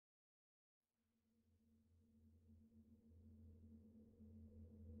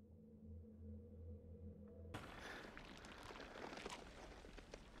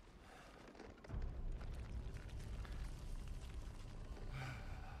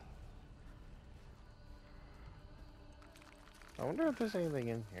I wonder if there's anything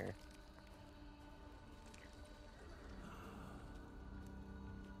in here.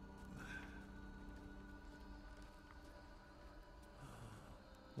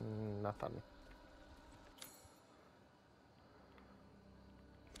 Nothing.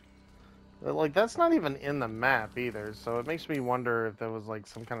 Like, that's not even in the map either, so it makes me wonder if there was, like,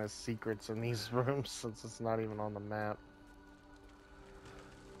 some kind of secrets in these rooms since it's not even on the map.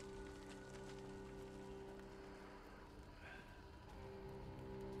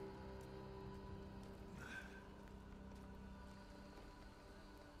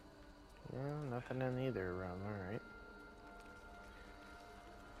 Yeah, nothing in either room, alright.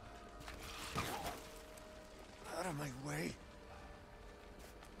 Out of my way.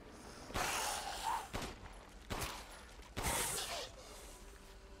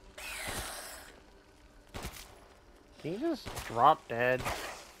 Can you just drop dead?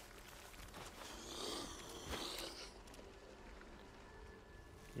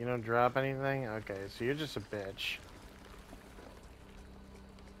 You don't drop anything? Okay, so you're just a bitch.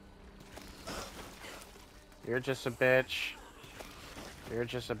 You're just a bitch. You're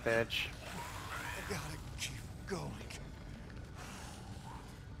just a bitch. I gotta keep going.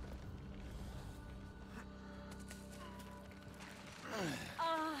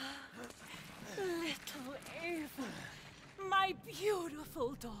 Little Ava, my beautiful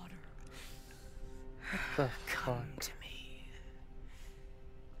daughter. What the Come fuck? to me.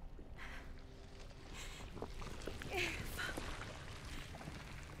 Ava,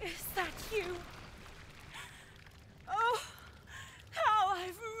 is that you? Oh, how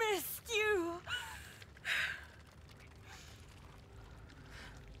I've missed you.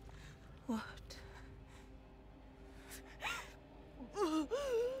 What?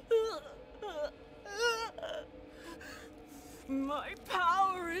 My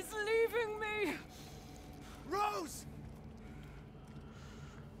power is leaving me. Rose!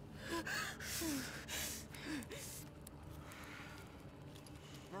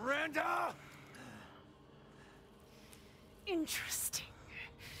 Miranda! Interesting.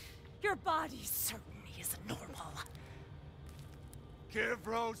 Your body certainly isn't normal. Give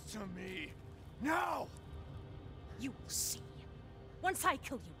Rose to me. Now! You will see. Once I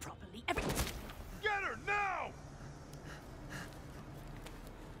kill you properly, everything. Get her now!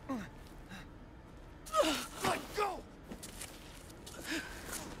 Let go!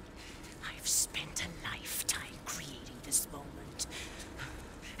 I've spent a lifetime creating this moment.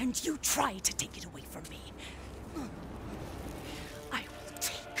 And you try to take it away from me. I will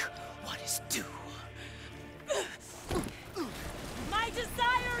take what is due. My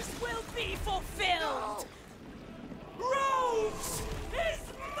desires will be fulfilled! Rose is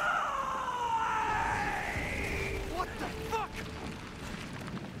mine! What the fuck?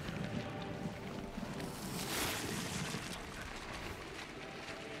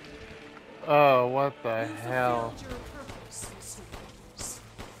 Oh, what the You hell? fulfilled your purpose, Mr. Rose.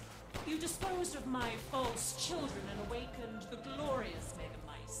 You disposed of my false children and awakened the glorious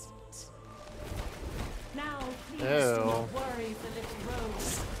Megamycete. Now, please do Ew. not worry for little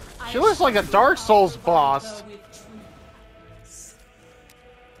Rose. She looks like a Dark Souls boss.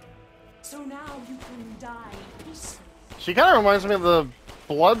 So now you can die peacefully. She kind of reminds me of the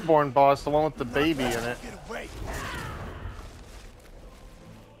Bloodborne boss, the one with the baby in it. Get away!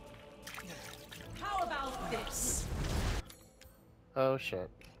 How about this? Oh shit.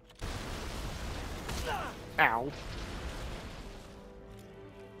 Ow.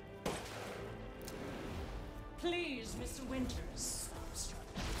 Please, Mr. Winters, stop struggling.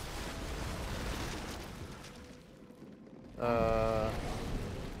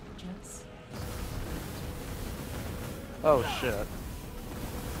 Gents. Oh shit.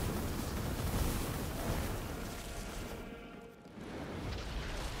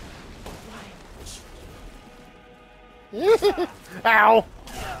 Ow!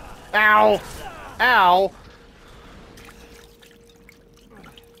 Ow! Ow!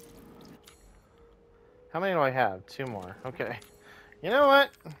 How many do I have? 2 more. Okay. You know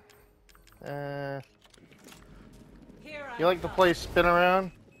what? You like to play spin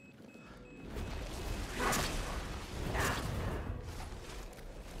around?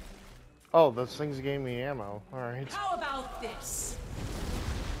 Oh, those things gave me ammo. Alright. How about this?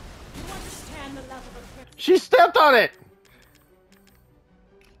 You understand the level of... She stepped on it!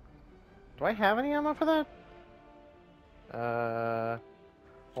 Do I have any ammo for that? Oh,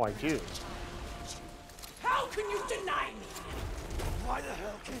 I do. How can you deny me? Why the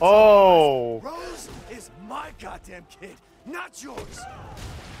hell can't Oh! Rose is my goddamn kid, not yours!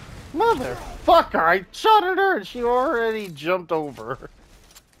 Motherfucker! I shot at her and she already jumped over.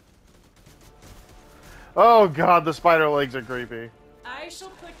 Oh god, the spider legs are creepy. I shall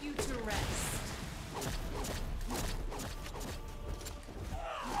put you to rest.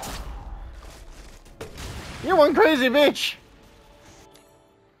 You're one crazy bitch!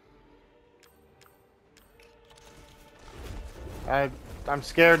 I'm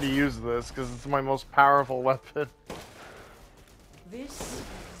scared to use this because it's my most powerful weapon. This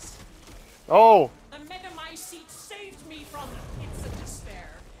is... Oh! The Megamycete saved me from the pits of despair.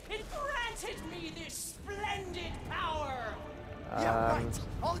 It granted me this splendid power. Yeah, right.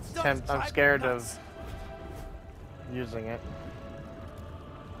 All it's done is I'm drive scared me of nuts. using it.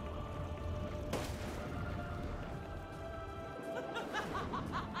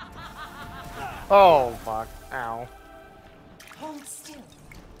 Oh, fuck. Ow. Hold still.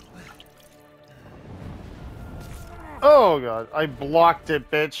 Oh, God. I blocked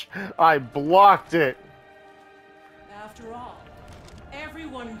it, bitch. I blocked it. After all,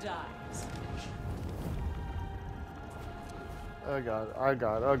 everyone dies. Oh, God. Oh,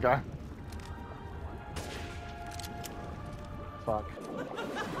 God. Oh, God. Fuck.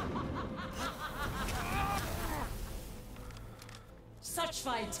 Such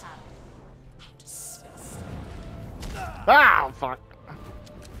vitality. How disgusting. Ah, fuck.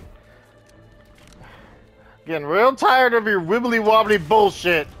 Getting real tired of your wibbly wobbly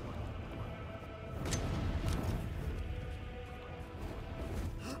bullshit.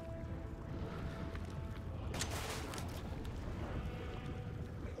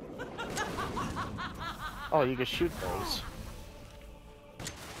 Oh, you can shoot those.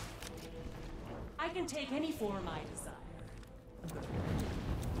 I can take any form I desire.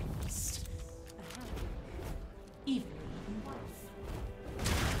 Just a happy, even wife.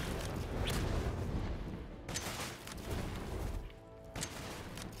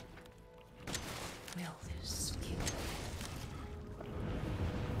 Will this kill?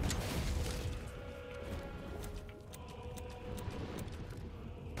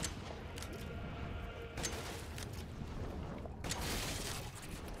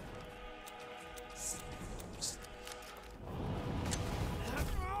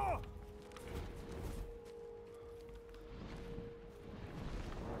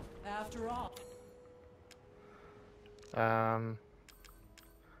 After all.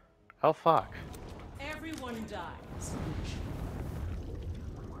 Oh, fuck. Everyone dies.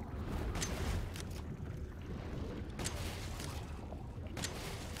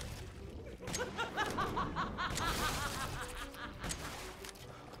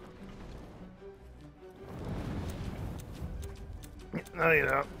 No, you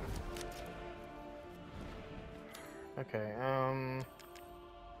don't. Okay,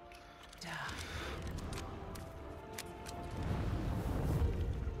 Die.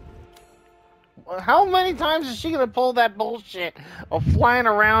 how many times is she gonna pull that bullshit of flying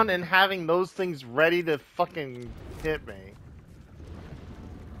around and having those things ready to fucking hit me?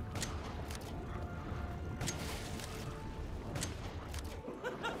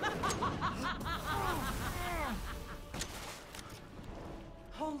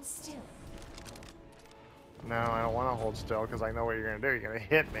 Hold still. No, I don't want to hold still because I know what you're gonna do. You're gonna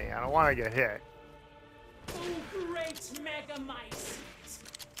hit me. I don't want to get hit. Oh, great Megamycete!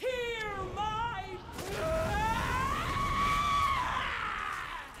 Hear my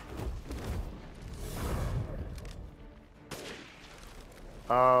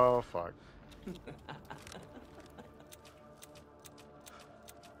Oh, fuck.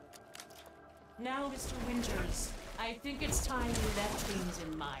 Now, Mr. Winters, I think it's time you left things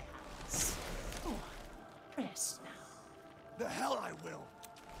in my house. Go on, rest now. The hell I will.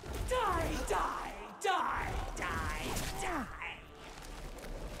 Die, die, die, die, die.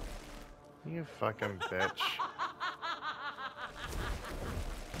 You fucking bitch.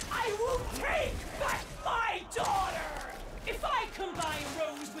 I will take back my daughter! If I combine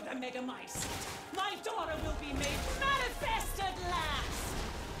Rose with a Megamycete, my daughter will be made manifest at last!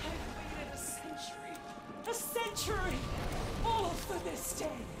 I've waited a century, all for this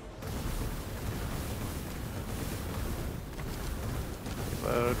day.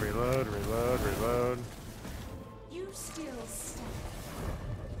 Reload, reload, reload, reload. You still stand.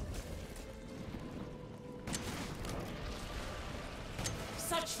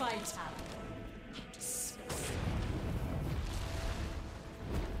 Such vitality. Disgusting.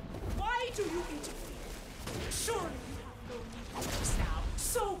 Why do you interfere? Surely you have no need to us now.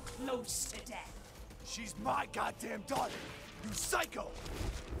 So close to death. She's my goddamn daughter. You psycho.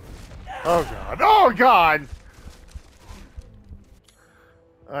 Oh, God. Oh, God!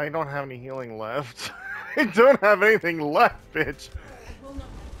 I don't have any healing left. I don't have anything left, bitch. I will not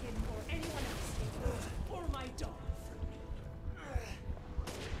let him or anyone else take her or my daughter from me.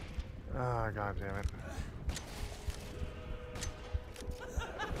 Oh, god damn it.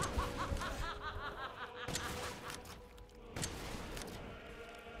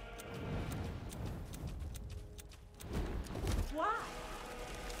 Why?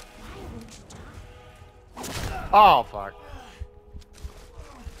 Why won't you die? Oh, fuck.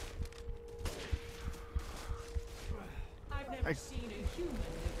 I've never seen a human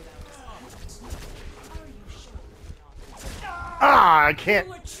live without his heart. Are you sure? Ah,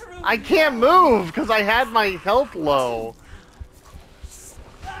 I can't move because I had my health low.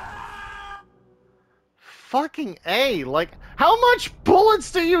 Fucking A, like, how much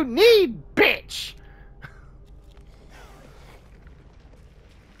bullets do you need, bitch?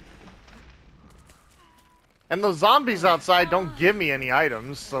 And the zombies outside don't give me any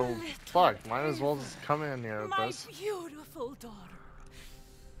items, so fuck, might as well just come in here with My this. beautiful daughter.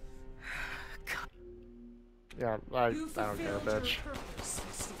 Yeah, I don't care, bitch.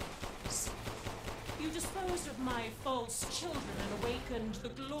 You disposed of my false children and awakened the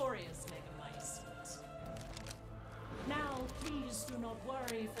glorious Megamycete. Now, please do not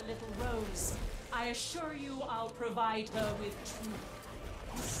worry for little Rose. I assure you I'll provide her with true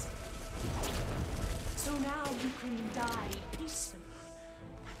happiness. So now you can die peacefully.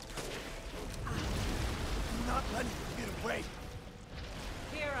 I'm not letting you get away.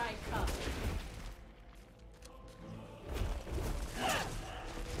 Here I come.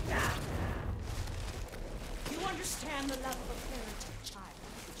 You understand the love of a parented child.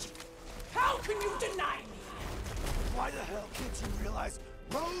 How can you deny me? Why the hell can't you realize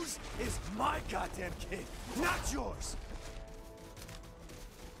Rose is my goddamn kid, not yours?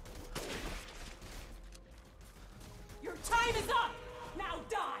 Your time is up! Now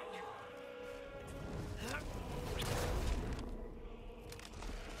die!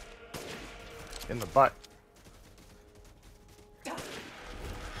 In the butt. Die.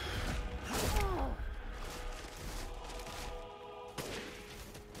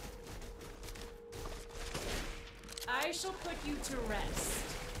 I shall put you to rest.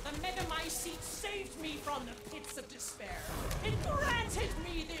 The Megamycete saved me from the pits of despair. It granted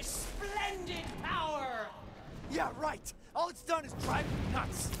me this splendid power! Yeah, right. All it's done is drive me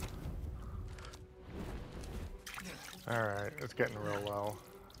nuts. Alright, it's getting real low.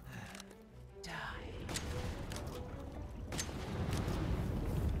 Die.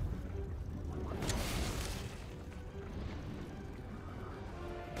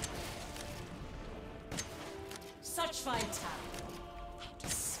 Such vitality. How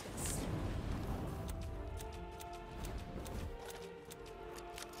disgusting.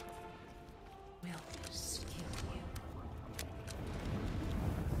 Will this kill you?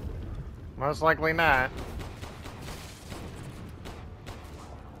 Most likely not.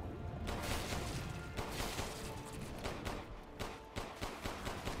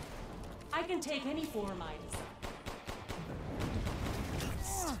 I can take any form I desire.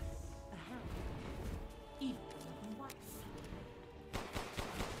 A hound, even a loving wife.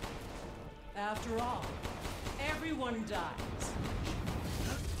 After all, everyone dies.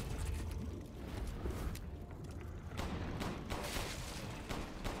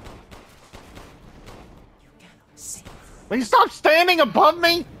 You cannot save. Will you stop standing above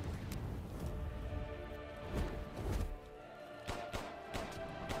me?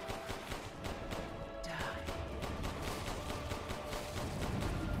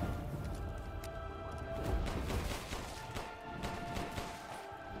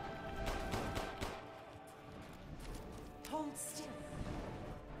 Hold still.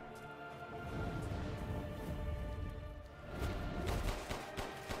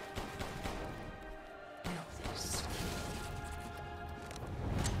 Will this kill you?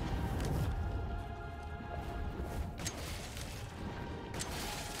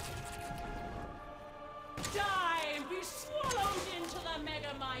 Die and be swallowed into the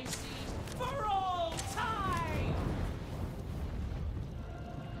Megamycete for all time!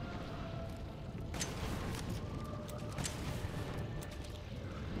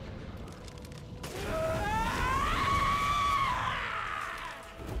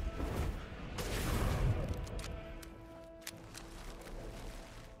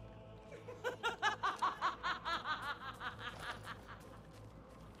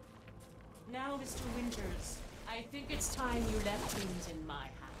 Now, Mr. Winters, I think it's time you left things in my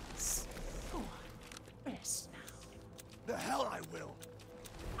hands. Go on, rest now. The hell I will.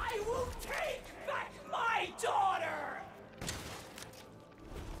 I will take back my daughter!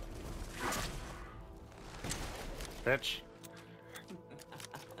 Bitch.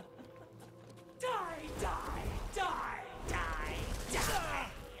 Die, die, die, die, die!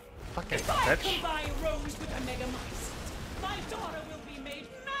 Fucking If I bitch. combine Rose with a Megamycete, my daughter will be made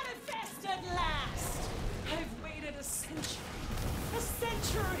manifest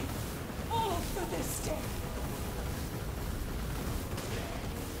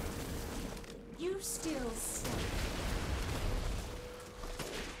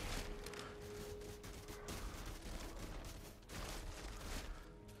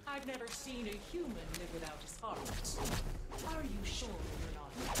I've never seen a human live without his heart. Are you sure you're not?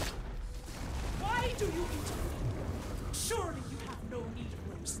 Why do you interfere? Surely you have no need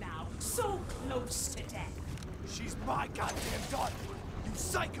of Rose now, so close to death. She's my goddamn daughter, you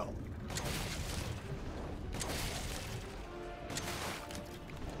psycho!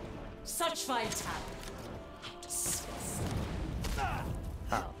 Such vitality. Disgusting.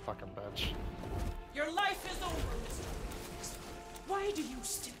 Ah, fucking bitch. Your life is over, Mr. Winters. Why do you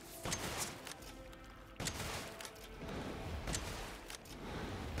still fight?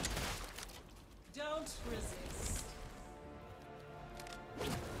 Don't resist.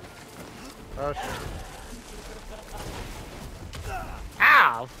 Oh shit.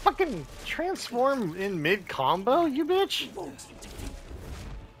 Ah, fucking transform in mid combo, you bitch.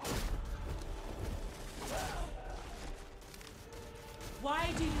 Why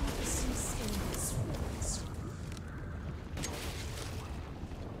do you persist in this war?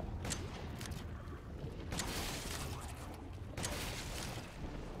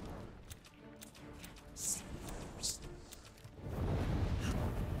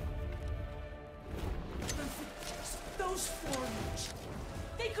 Those foreigners,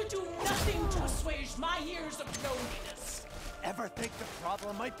 they could do nothing to assuage my years of loneliness. Ever think the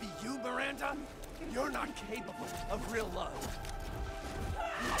problem might be you, Miranda? You're not capable of real love.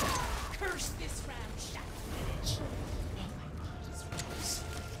 Curse this ramshackle village. All I need is Rose.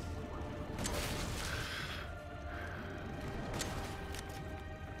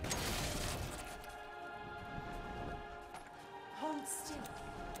 Hold still.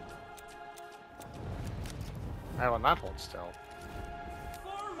 I will not hold still.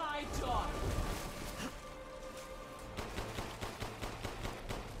 For my daughter.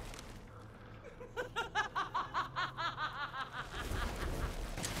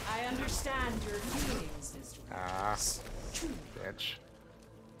 I understand your feelings, Mr. Ah, Winters. True, bitch.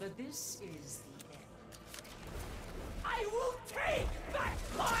 but this is the end. I will take back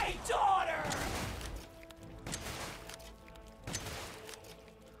my daughter!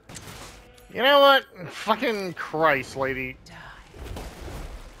 You know what? Fucking Christ, lady. Die.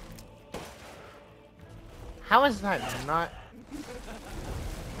 How is that not...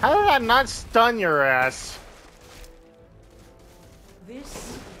 How did that not stun your ass? This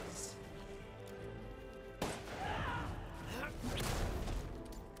is...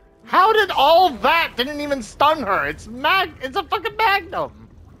 How did all that didn't even stun her? It's a fucking magnum.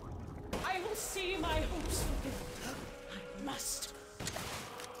 I will see my hopes fulfilled. I must.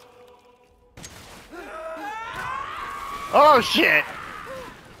 Oh shit.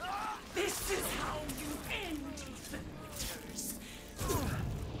 This is how you end, Ethan Winters.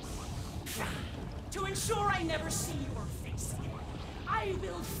 To ensure I never see your face again, I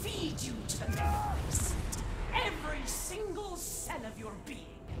will feed you to the memories. Every single cell of your being.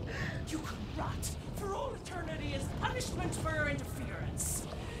 You can rot for all eternity as punishment for your interference.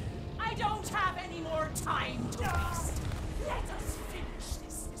 I don't have any more time to waste. Let us finish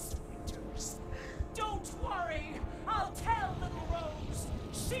this, Mr. Winters. Don't worry, I'll tell little Rose.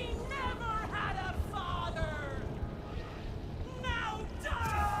 She never had a father. Now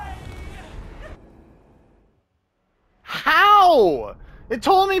die! How? It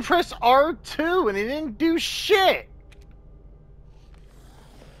told me press R2 and it didn't do shit.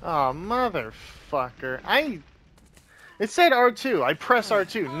 Oh, motherfucker. It said R2. I press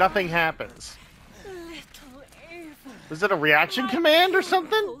R2. Nothing happens. Little Ava. Was it a reaction command or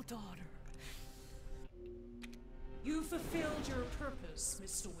something? Daughter. You fulfilled your purpose,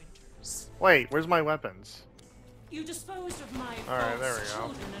 Mr. Winters. Wait, where's my weapons? You disposed of my Alright, there false we go.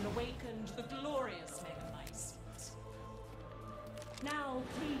 children and awakened the glorious Megamycete. Now,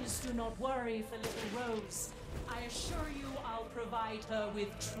 please do not worry for little Rose. I assure you I'll provide her with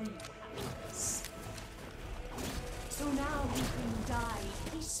true happiness. So now you can die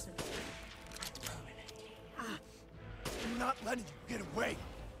peacefully and permanently. I'm not letting you get away.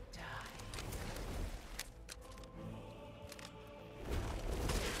 Die.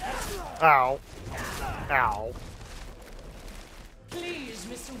 Ow. Ow. Please,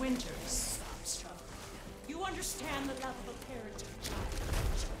 Mr. Winters, stop struggling. You understand the love of a parent to a child.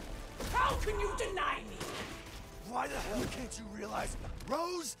 How can you deny me? Why the hell can't you realize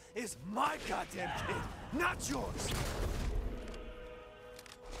Rose is my goddamn kid, not yours?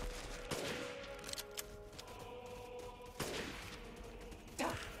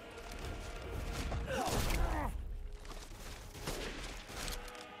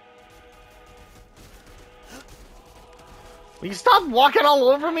 Will you stop walking all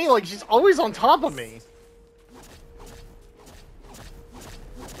over me? Like, she's always on top of me.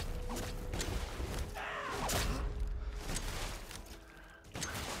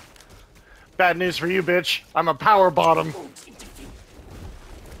 Bad news for you, bitch. I'm a power bottom.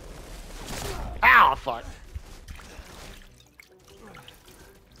 Ow, fuck.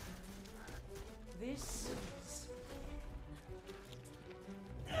 This is...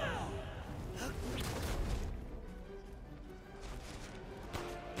 The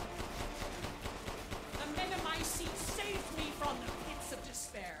Megamycete saved me from the pits of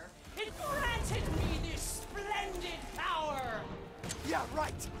despair. It granted me this splendid power. Yeah,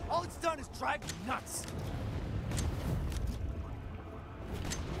 right. All it's done is drive you nuts.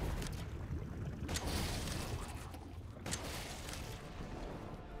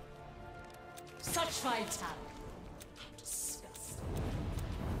 Such vitality. Disgusting.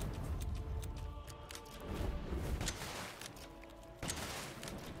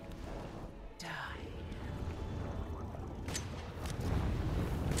 Die.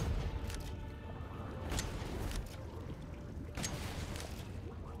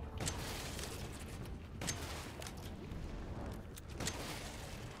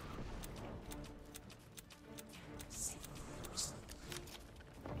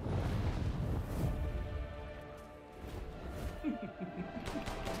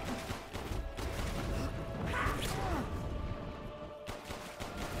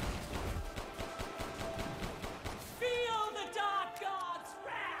 Feel the Dark God's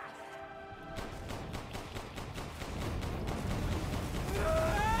wrath!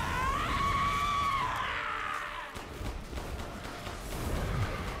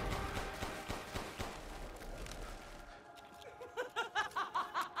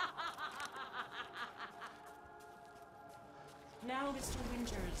 Now, Mr.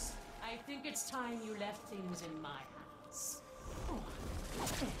 Winters, I think it's time you left things in my hands. Oh,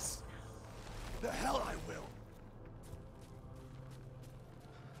 yes. The hell I will.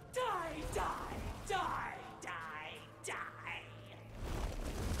 Die, die, die, die, die.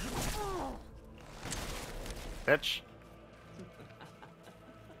 Bitch.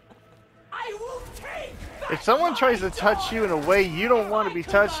 I will take back If someone my tries to touch you in a way you don't want to be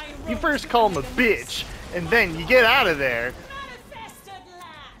touched, you first call them a bitch, and then you get out of there. Manifest at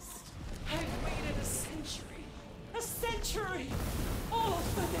last! I've waited a century, all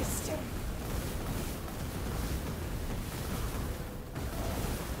for this day.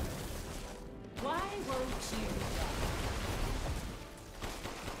 Why won't you die?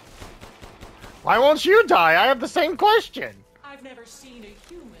 Why won't you die? I have the same question. I've never seen a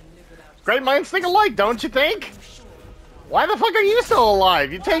human live without Great minds think alike, don't you think? sure. Why the fuck are you still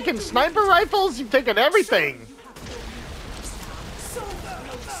alive? You've taken sniper rifles, you've taken everything. So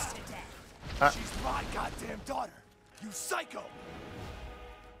close to death. She's my goddamn daughter. You psycho.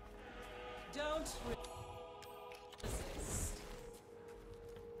 Don't resist.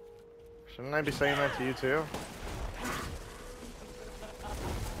 Shouldn't I be saying that to you too?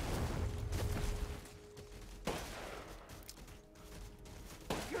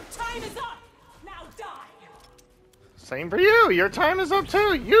 Your time is up! Now die! Same for you. Your time is up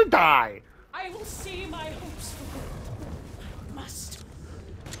too. You die. I will see my hopes fulfilled. I must.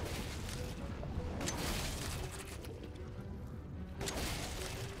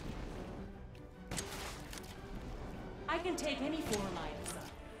 I can take any form I desire.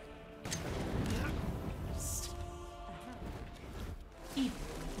 Just a hand. Even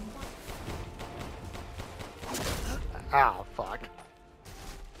one. Ah, fuck.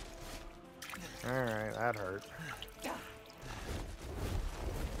 Alright, that hurt.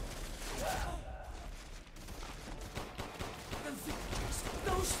 The victors,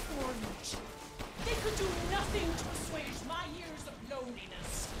 those foreigners, they could do nothing to assuage my years of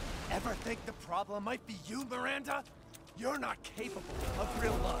loneliness. Ever think the problem might be you, Miranda? You're not capable of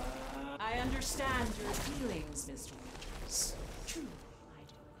real love. I understand your feelings, Mr. Winters. True, I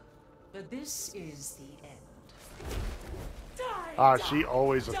do. But this is the end. Die, Ah, die, she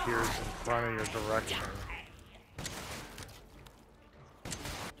always die, appears in front of your direction.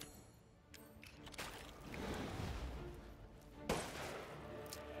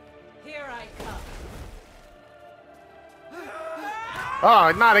 Here I come.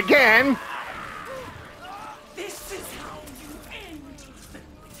 Oh, not again! This is how you end the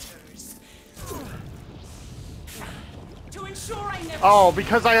Winters. To ensure I never. Oh,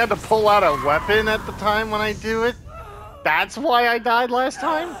 because I had to pull out a weapon at the time when I do it? That's why I died last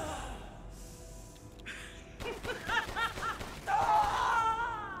time?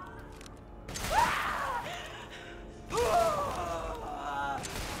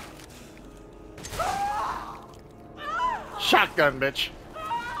 Shotgun, bitch.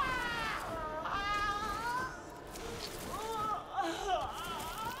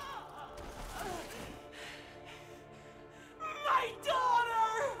 My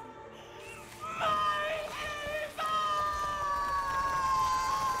daughter!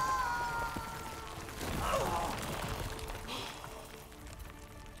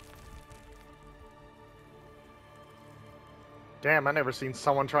 Damn, I never seen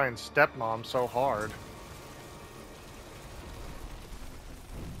someone try and stepmom so hard.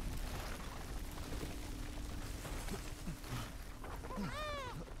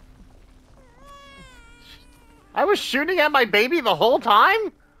 I was shooting at my baby the whole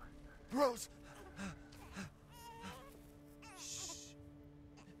time? Rose! Shh.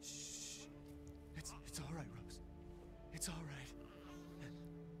 Shh. It's all right, Rose. It's all right.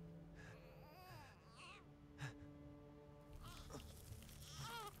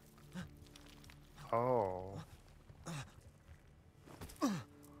 Oh.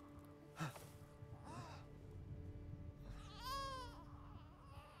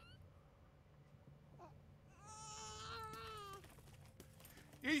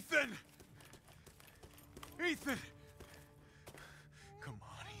 Ethan! Ethan! Come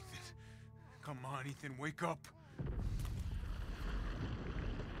on, Ethan. Come on, Ethan, wake up. Oh,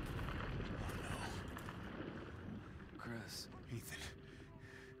 no. Chris, Ethan,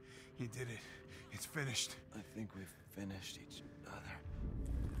 you did it. It's finished. I think we've finished each other.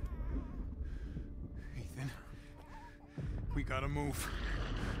 Ethan, we gotta move.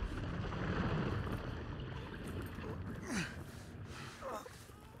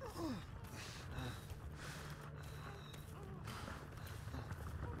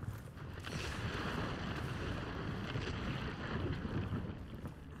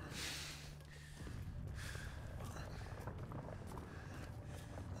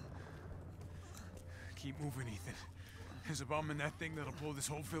 Keep moving, Ethan. There's a bomb in that thing that'll blow this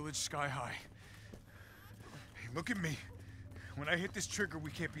whole village sky high. Hey, look at me. When I hit this trigger,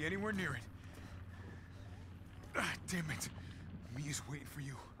 we can't be anywhere near it. Ah, damn it. Mia's waiting for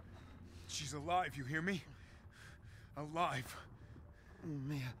you. She's alive, you hear me? Alive.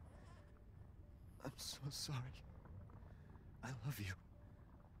 Mia, I'm so sorry. I love you.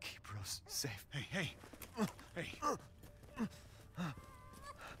 Keep Rose safe. Hey, hey. Hey.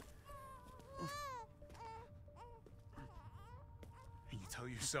 And you tell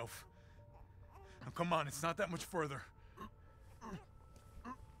yourself. Now come on, it's not that much further.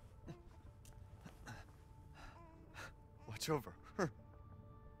 Watch over her.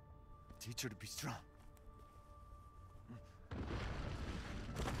 Teach her to be strong.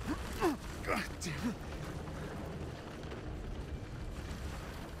 God damn it.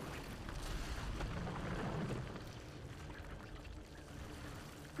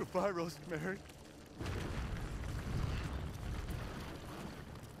 Goodbye, Rosemary.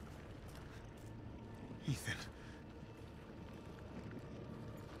 Ethan.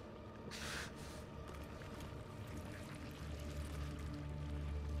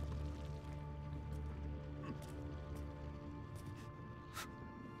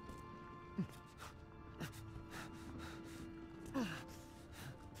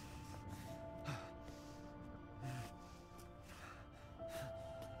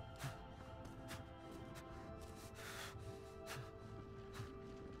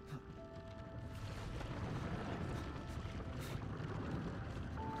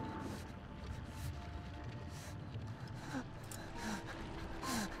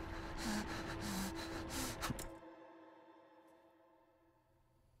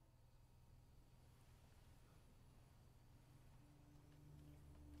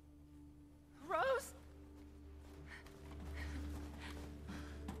 Rose?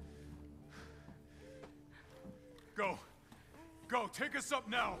 Go. Go, take us up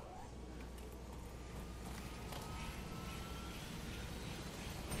now.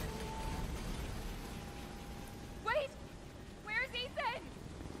 Wait! Where's Ethan?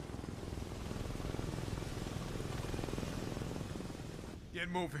 Get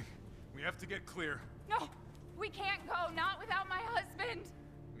moving. We have to get clear. No, we can't go. Not without my husband.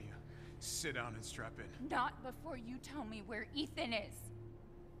 Mia, sit down and strap in. Not before you tell me where Ethan is.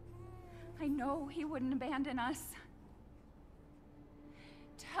 I know he wouldn't abandon us.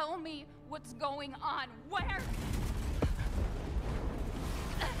 Tell me what's going on. Where?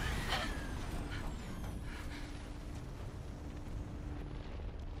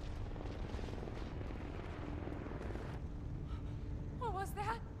 What was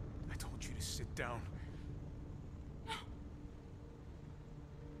that? I told you to sit down.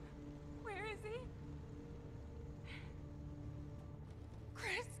 Where is he?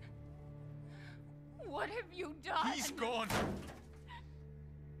 Chris? What have you done? He's gone.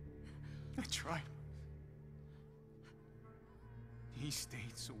 I tried. He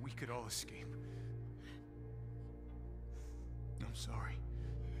stayed so we could all escape. I'm sorry.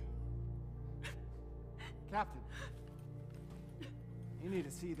 Captain, you need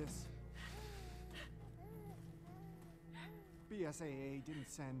to see this. BSAA didn't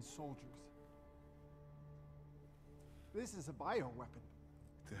send soldiers. This is a bioweapon.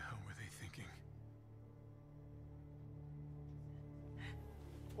 What the hell were they thinking?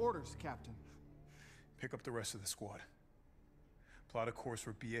 Orders, Captain. Pick up the rest of the squad. Plot a course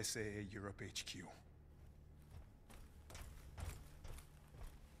for BSAA Europe HQ.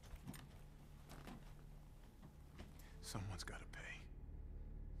 Someone's gotta pay.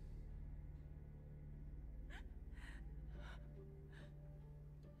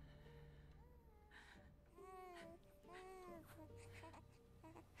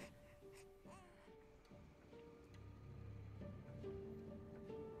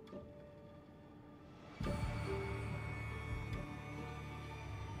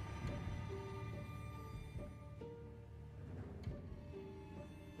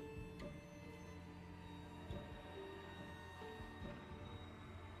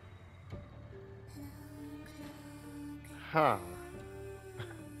 Huh.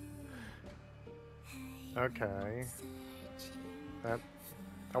 Okay. That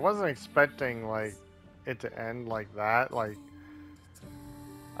I wasn't expecting like it to end like that. Like,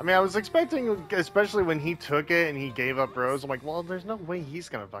 I mean, I was expecting, especially when he took it and he gave up Rose. I'm like, well, there's no way he's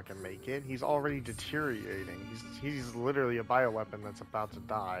gonna fucking make it. He's already deteriorating. He's literally a bioweapon that's about to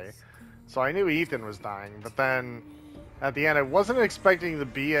die. So I knew Ethan was dying, but then at the end, I wasn't expecting the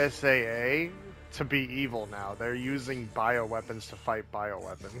BSAA to be evil now. They're using bioweapons to fight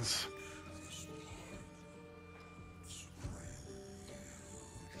bioweapons.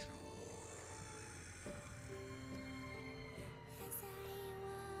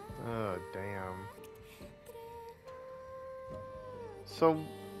 Oh, damn. So,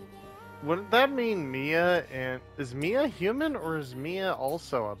 wouldn't that mean Mia and... Is Mia human, or is Mia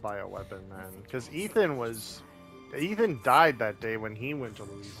also a bioweapon then? Because Ethan died that day when he went to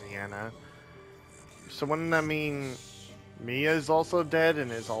Louisiana. So wouldn't that mean Mia is also dead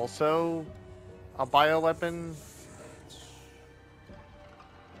and is also a bioweapon?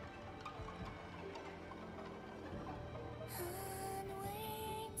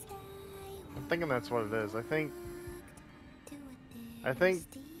 I'm thinking that's what it is. I think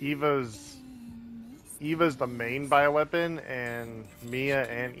Eva's the main bioweapon, and Mia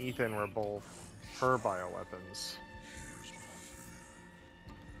and Ethan were both her bioweapons.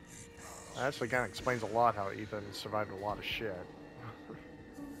 That actually kind of explains a lot how Ethan survived a lot of shit.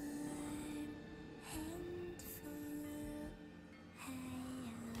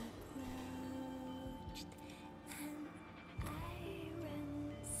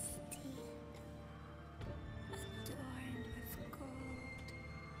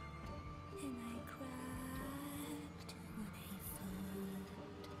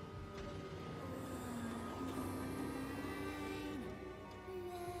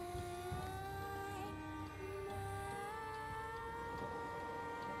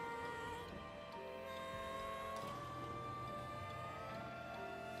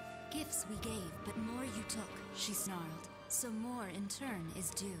 Gifts we gave, but more you took, she snarled. So more in turn is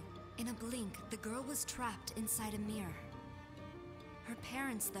due. In a blink, the girl was trapped inside a mirror. Her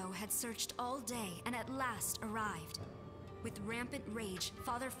parents, though, had searched all day and at last arrived. With rampant rage,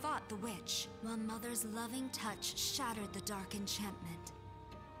 Father fought the witch, while Mother's loving touch shattered the dark enchantment.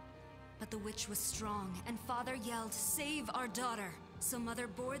 But the witch was strong, and Father yelled, "Save our daughter!" So Mother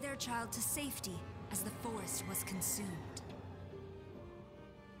bore their child to safety as the forest was consumed.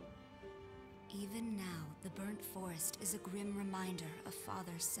 Even now, the burnt forest is a grim reminder of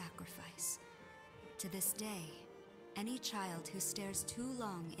Father's sacrifice. To this day, any child who stares too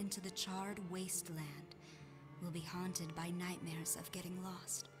long into the charred wasteland will be haunted by nightmares of getting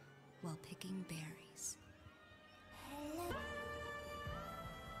lost while picking berries.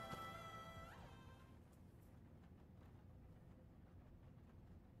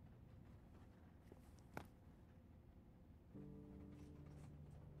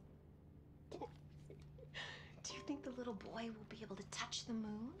 Do you think the little boy will be able to touch the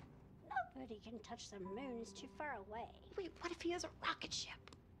moon? Nobody can touch the moon, it's too far away. Wait, what if he has a rocket ship?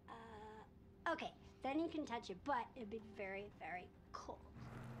 Okay, then you can touch it, but it'd be very, very cold.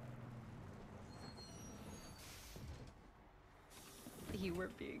 You were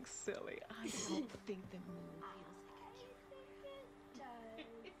being silly. I don't think the moon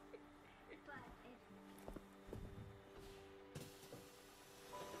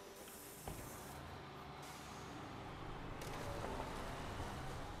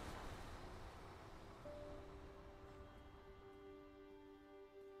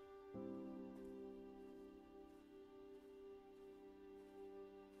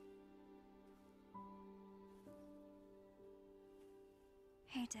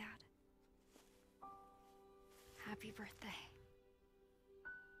Hey, Dad. Happy birthday.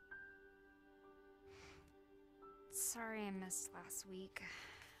 Sorry I missed last week.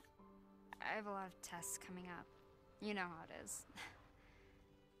 I have a lot of tests coming up. You know how it is.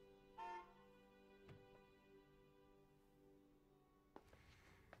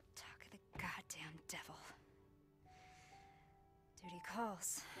 Talk of the goddamn devil. Duty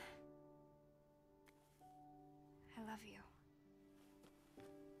calls. I love you.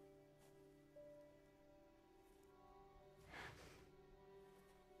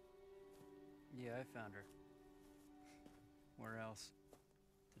 Yeah, I found her. Where else?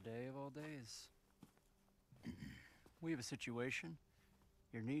 Today of all days. We have a situation.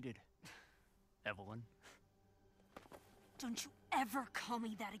 You're needed, Evelyn. Don't you ever call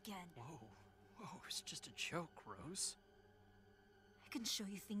me that again. Whoa, it's just a joke, Rose. I can show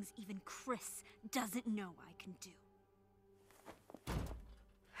you things even Chris doesn't know I can do. We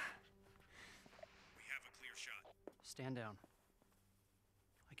have a clear shot. Stand down.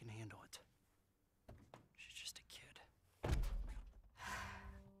 I can handle it. She's just a kid.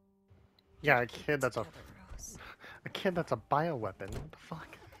 Yeah, a kid that's a Together, Rose. a kid that's a bioweapon. What the fuck?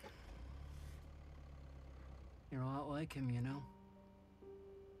 You're a lot like him, you know?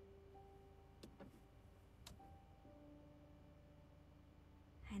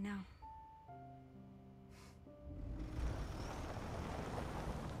 I know.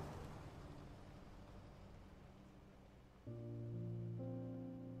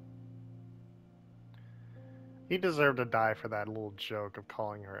 He deserved to die for that little joke of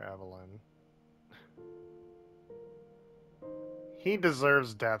calling her Evelyn. He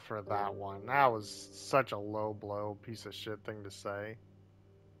deserves death for that one. That was such a low blow piece of shit thing to say.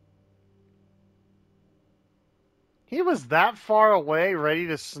 He was that far away ready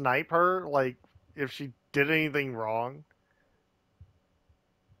to snipe her, like, if she did anything wrong.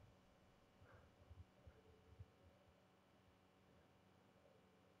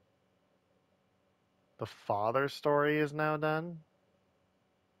 The father story is now done?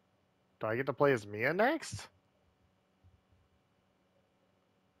 Do I get to play as Mia next?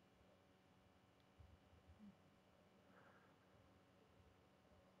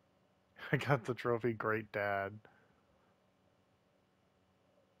 I got the trophy Great Dad.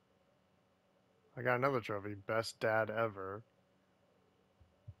 I got another trophy, Best Dad Ever.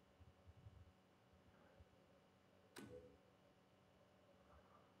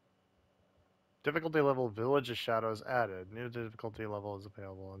 Difficulty level Village of Shadows added. New difficulty level is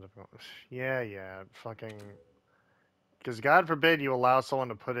available. Yeah, fucking... Because God forbid you allow someone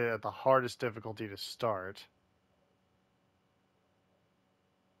to put it at the hardest difficulty to start.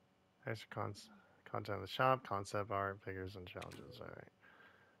 Extra content of the shop, concept art, figures, and challenges. Alright.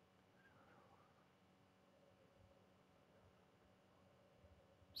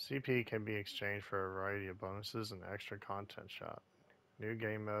 CP can be exchanged for a variety of bonuses and extra content shop. New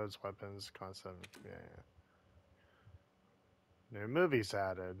game modes, weapons, concept, yeah. New movies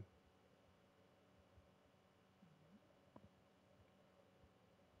added.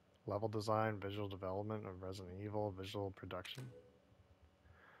 Level design, visual development of Resident Evil, visual production.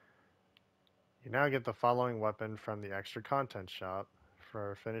 You now get the following weapon from the extra content shop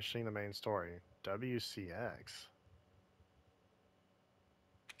for finishing the main story. WCX.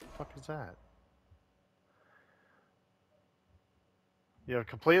 The fuck is that? You have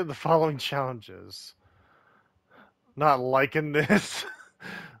completed the following challenges. Not liking this.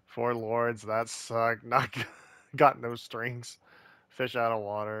 Four Lords, that sucked. Not got no strings. Fish out of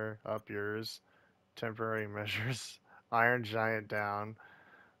water, up yours. Temporary measures. Iron Giant down.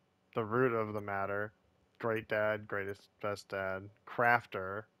 The root of the matter. Great Dad, greatest, best dad.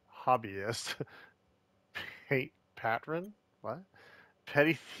 Crafter, hobbyist. Patron? What?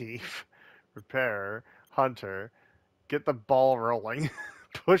 Petty thief. Repairer. Hunter. Get the ball rolling.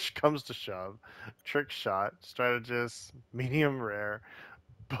 Push comes to shove. Trick shot. Strategist. Medium rare.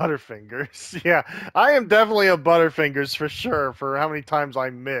 Butterfingers. Yeah, I am definitely a Butterfingers for sure for how many times I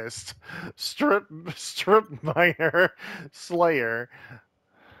missed. Strip miner. Slayer.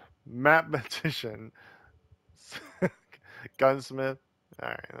 Mathematician. Gunsmith.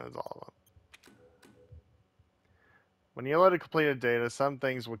 Alright, that's all of them. When you load a completed data, some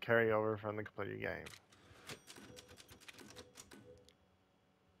things will carry over from the completed game.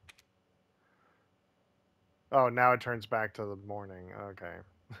 Oh, now it turns back to the morning. Okay.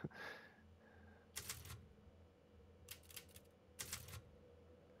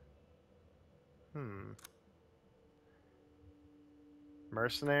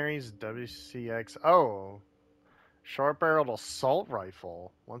 Mercenaries, WCX. Oh! Short-barreled assault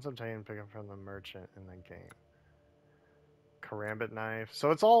rifle. Once obtained, pick up from the merchant in the game. Karambit knife.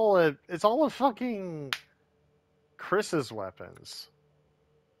 So it's all a fucking Chris's weapons.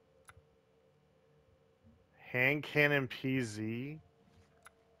 Hand cannon PZ.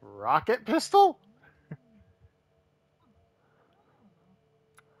 Rocket pistol?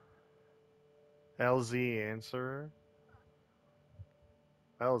 LZ answer.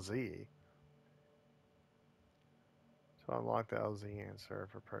 LZ. To unlock the LZ answer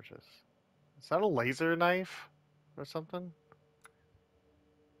for purchase. Is that a laser knife or something?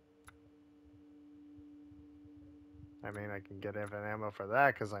 I mean, I can get infinite ammo for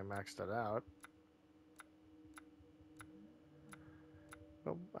that because I maxed it out.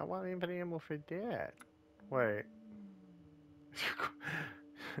 Well, I want infinite ammo for that. Wait.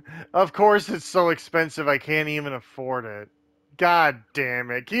 Of course it's so expensive I can't even afford it. God damn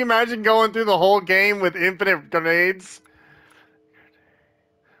it. Can you imagine going through the whole game with infinite grenades?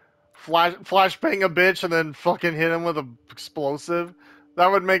 Flashbang a bitch and then fucking hit him with an explosive? That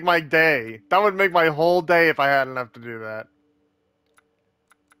would make my day. That would make my whole day if I had enough to do that.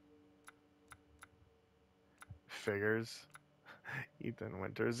 Figures. Ethan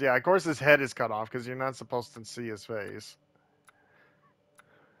Winters. Yeah, of course his head is cut off because you're not supposed to see his face.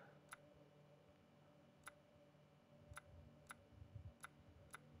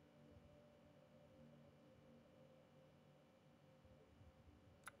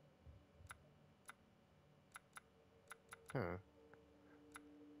 Huh.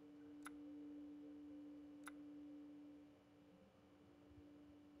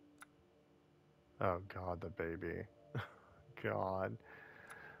 Oh god, the baby. God.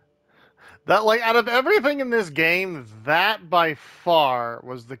 That, like, out of everything in this game, that by far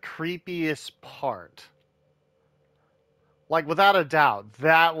was the creepiest part. Like, without a doubt,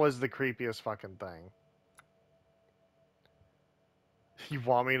 that was the creepiest fucking thing. You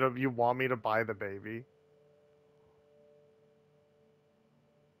want me to buy the baby?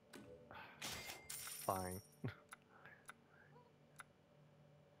 Fine.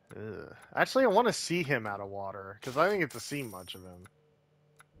 Ugh. Actually, I want to see him out of water, because I didn't get to see much of him.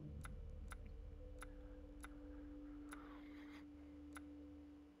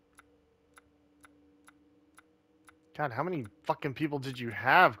 God, how many fucking people did you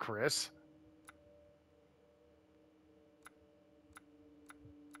have, Chris?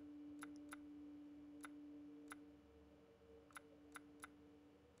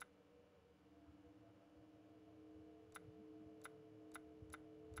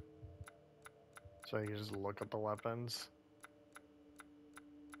 So you can just look at the weapons.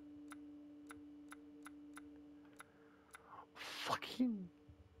 Fucking...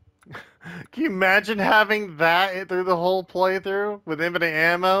 Can you imagine having that through the whole playthrough with infinite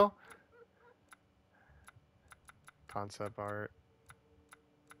ammo? Concept art.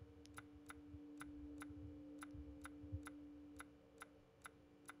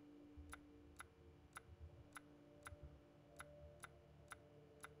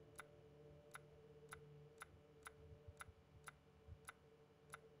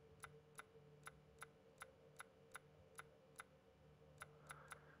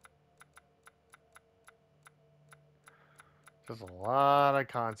 There's a lot of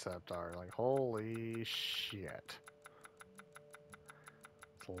concept art. Like, holy shit.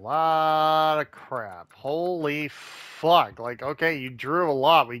 It's a lot of crap. Holy fuck. Like, okay, you drew a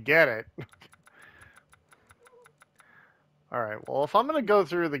lot. We get it. Alright, well, if I'm going to go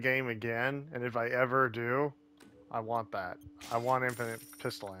through the game again, and if I ever do, I want that. I want infinite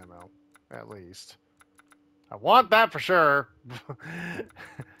pistol ammo. At least. I want that for sure.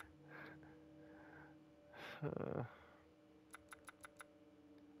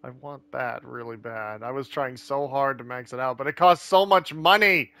 I want that really bad. I was trying so hard to max it out, but it cost so much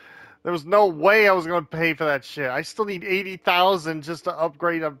money. There was no way I was going to pay for that shit. I still need 80,000 just to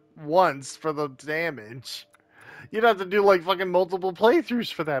upgrade up once for the damage. You'd have to do like fucking multiple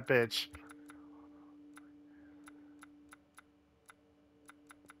playthroughs for that bitch.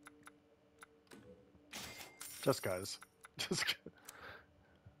 Just guys. Just cause.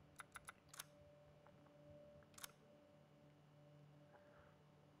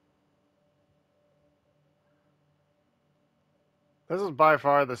 This is by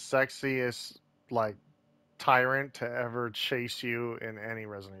far the sexiest, like, tyrant to ever chase you in any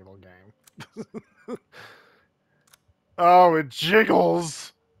Resident Evil game. Oh, it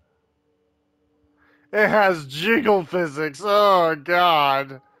jiggles! It has jiggle physics. Oh,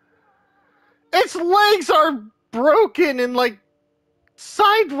 God. Its legs are broken and, like,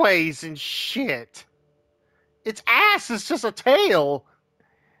 sideways and shit. Its ass is just a tail.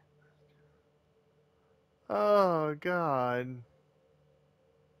 Oh, God.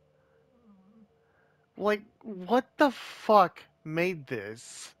 Like, what the fuck made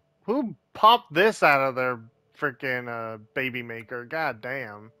this? Who popped this out of their freaking baby maker? God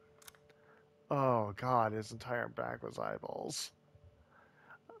damn. Oh god, his entire back was eyeballs.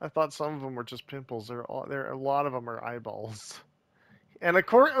 I thought some of them were just pimples. A lot of them are eyeballs. And of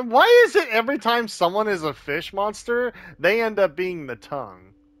course, why is it every time someone is a fish monster, they end up being the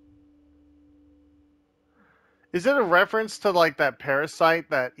tongue? Is it a reference to like that parasite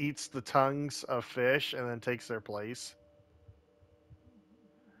that eats the tongues of fish and then takes their place?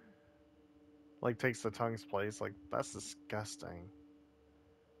 Like takes the tongue's place? Like, that's disgusting.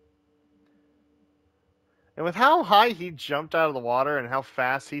 And with how high he jumped out of the water and how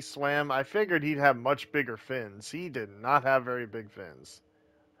fast he swam, I figured he'd have much bigger fins. He did not have very big fins.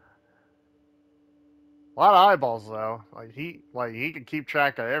 A lot of eyeballs though. He can keep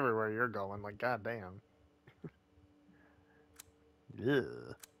track of everywhere you're going. Like, goddamn.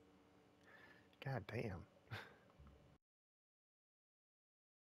 Ugh. Goddamn.